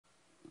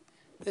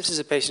This is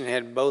a patient who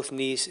had both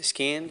knees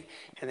scanned,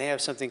 and they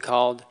have something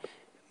called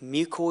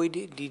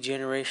mucoid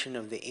degeneration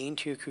of the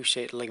anterior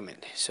cruciate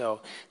ligament.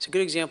 So it's a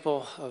good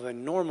example of a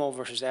normal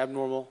versus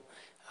abnormal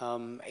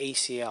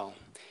ACL.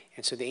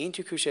 And so the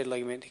anterior cruciate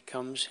ligament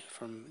comes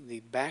from the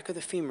back of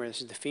the femur.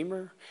 This is the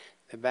femur,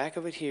 the back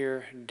of it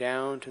here,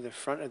 down to the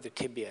front of the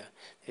tibia.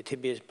 The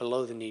tibia is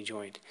below the knee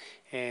joint.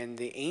 And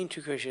the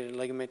anterior cruciate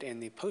ligament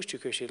and the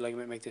posterior cruciate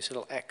ligament make this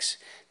little X.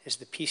 This is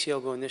the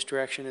PCL going this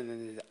direction, and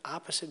then the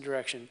opposite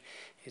direction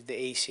is the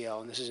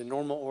ACL. And this is a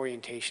normal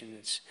orientation.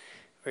 It's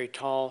very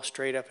tall,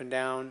 straight up and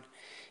down.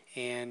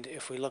 And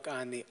if we look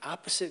on the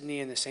opposite knee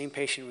in the same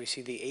patient, we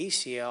see the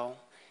ACL.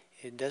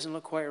 It doesn't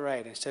look quite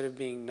right. Instead of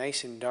being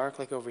nice and dark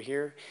like over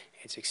here,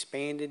 it's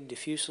expanded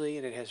diffusely,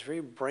 and it has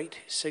very bright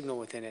signal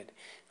within it,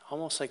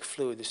 almost like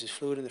fluid. This is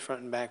fluid in the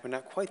front and back, but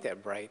not quite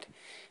that bright.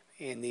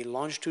 And the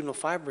longitudinal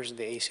fibers of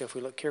the ACL, if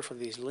we look carefully,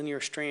 these linear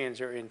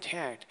strands are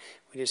intact.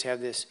 We just have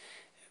this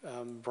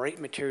bright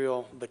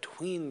material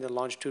between the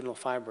longitudinal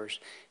fibers.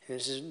 And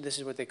this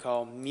is what they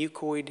call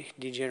mucoid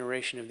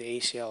degeneration of the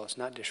ACL. It's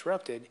not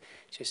disrupted,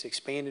 it's just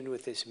expanded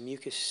with this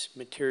mucus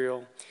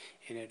material,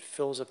 and it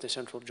fills up the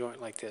central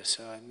joint like this.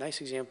 A nice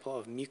example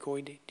of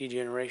mucoid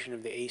degeneration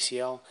of the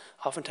ACL.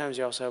 Oftentimes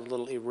you also have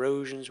little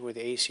erosions where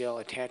the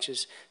ACL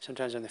attaches,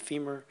 sometimes on the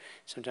femur,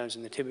 sometimes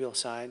on the tibial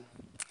side,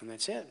 and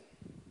that's it.